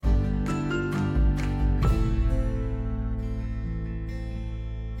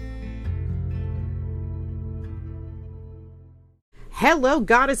Hello,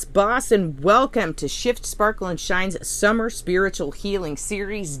 Goddess Boss, and welcome to Shift, Sparkle, and Shine's Summer Spiritual Healing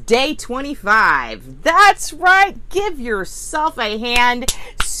Series, Day 25. That's right. Give yourself a hand.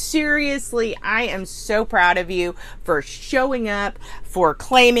 Seriously, I am so proud of you for showing up, for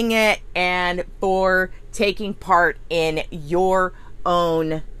claiming it, and for taking part in your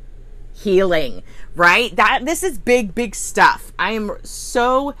own healing, right? This is big stuff. I am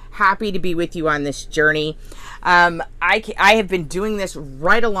so happy to be with you on this journey. I have been doing this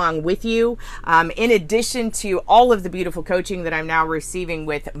right along with you, in addition to all of the beautiful coaching that I'm now receiving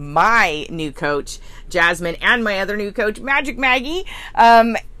with my new coach, Jasmine, and my other new coach, Magic Maggie.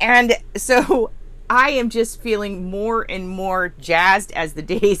 And so I am just feeling more and more jazzed as the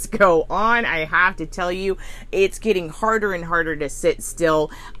days go on. I have to tell you, it's getting harder and harder to sit still.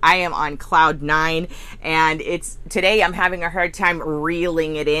 I am on cloud 9, and today I'm having a hard time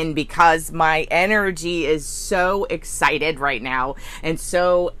reeling it in because my energy is so excited right now, and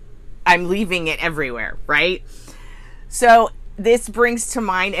so I'm leaving it everywhere, right? So this brings to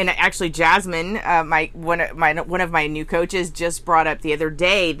mind, and actually Jasmine, one of my new coaches, just brought up the other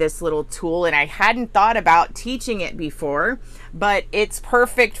day this little tool, and I hadn't thought about teaching it before, but it's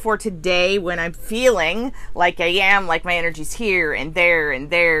perfect for today when I'm feeling like I am, like my energy's here and there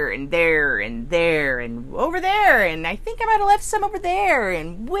and there and there and there and over there, and I think I might have left some over there,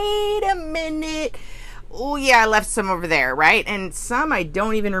 and wait a minute, oh yeah, I left some over there, right? And some I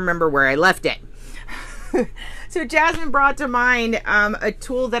don't even remember where I left it. So Jasmine brought to mind a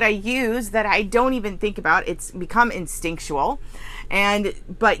tool that I use that I don't even think about. It's become instinctual,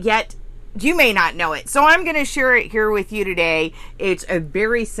 but yet you may not know it. So I'm going to share it here with you today. It's a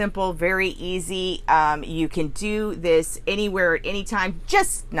very simple, very easy. You can do this anywhere at any time,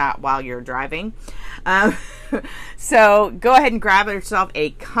 just not while you're driving. So go ahead and grab yourself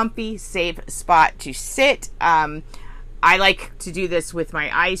a comfy, safe spot to sit. I like to do this with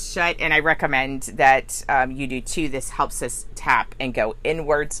my eyes shut, and I recommend that you do too. This helps us tap and go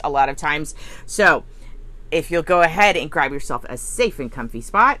inwards a lot of times. So if you'll go ahead and grab yourself a safe and comfy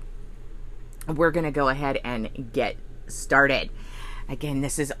spot, we're going to go ahead and get started. Again,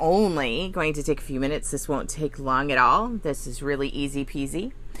 this is only going to take a few minutes. This won't take long at all. This is really easy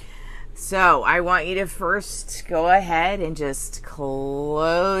peasy. So I want you to first go ahead and just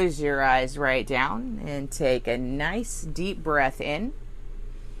close your eyes right down and take a nice deep breath in.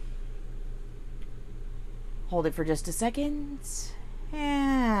 Hold it for just a second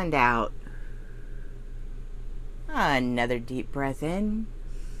and out. Another deep breath in.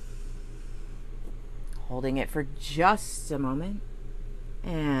 Holding it for just a moment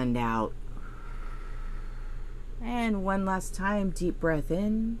and out. And one last time, deep breath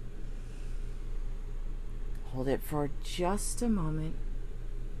in. Hold it for just a moment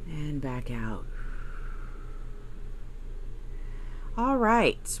and back out. All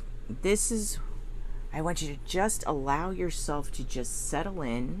right. I want you to just allow yourself to just settle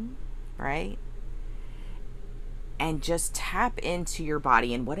in, right? And just tap into your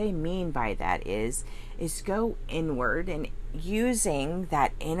body. And what I mean by that is go inward and using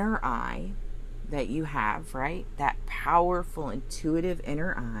that inner eye that you have, right? That powerful, intuitive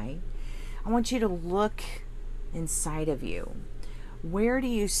inner eye. I want you to look inside of you. Where do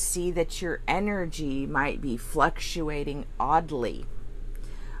you see that your energy might be fluctuating oddly?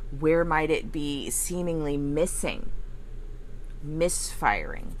 Where might it be seemingly missing,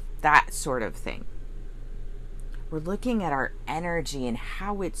 misfiring, that sort of thing? We're looking at our energy and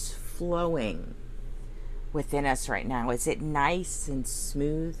how it's flowing within us right now. Is it nice and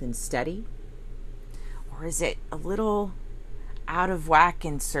smooth and steady? Or is it a little out of whack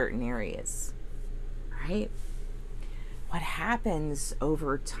in certain areas, right? What happens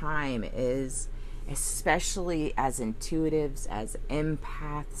over time is, especially as intuitives, as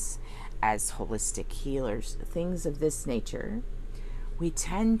empaths, as holistic healers, things of this nature, we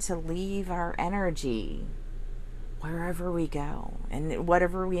tend to leave our energy wherever we go, and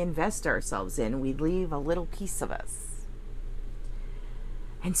whatever we invest ourselves in, we leave a little piece of us,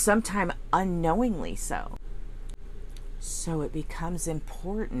 and sometimes unknowingly so. So it becomes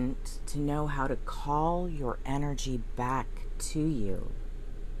important to know how to call your energy back to you.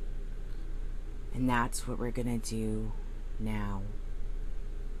 And that's what we're going to do now.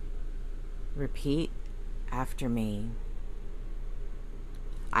 Repeat after me.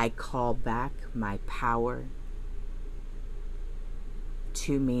 I call back my power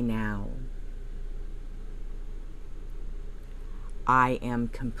to me now. I am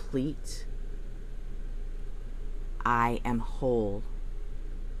complete. I am whole.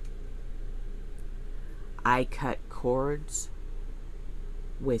 I cut cords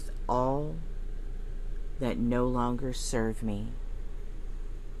with all that no longer serve me.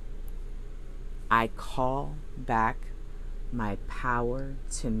 I call back my power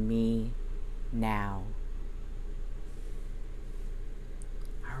to me now.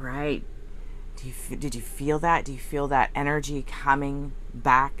 All right. Did you feel that? Do you feel that energy coming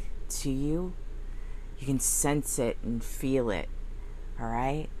back to you? You can sense it and feel it. All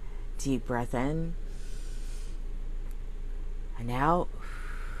right. Deep breath in and out.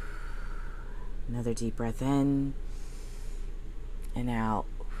 Another deep breath in and out.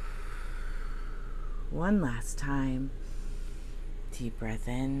 One last time. Deep breath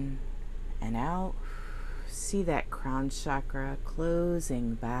in and out. See that crown chakra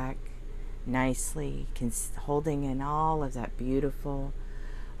closing back nicely, holding in all of that beautiful,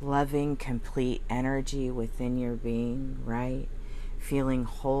 loving, complete energy within your being, right? Feeling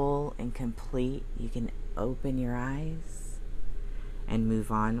whole and complete. You can open your eyes and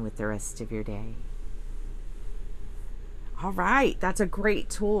move on with the rest of your day. All right, that's a great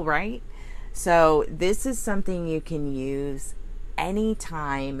tool, right? So this is something you can use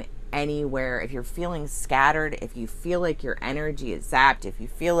anytime, anywhere. If you're feeling scattered, if you feel like your energy is zapped, if you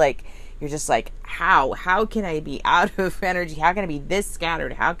feel like you're just like, how can I be out of energy? How can I be this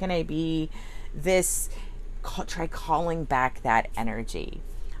scattered? How can I be this? Try calling back that energy.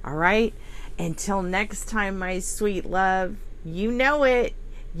 All right. Until next time, my sweet love, you know it.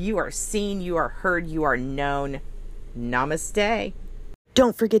 You are seen, you are heard, you are known. Namaste.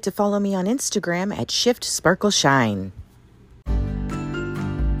 Don't forget to follow me on Instagram at Shift Sparkle Shine.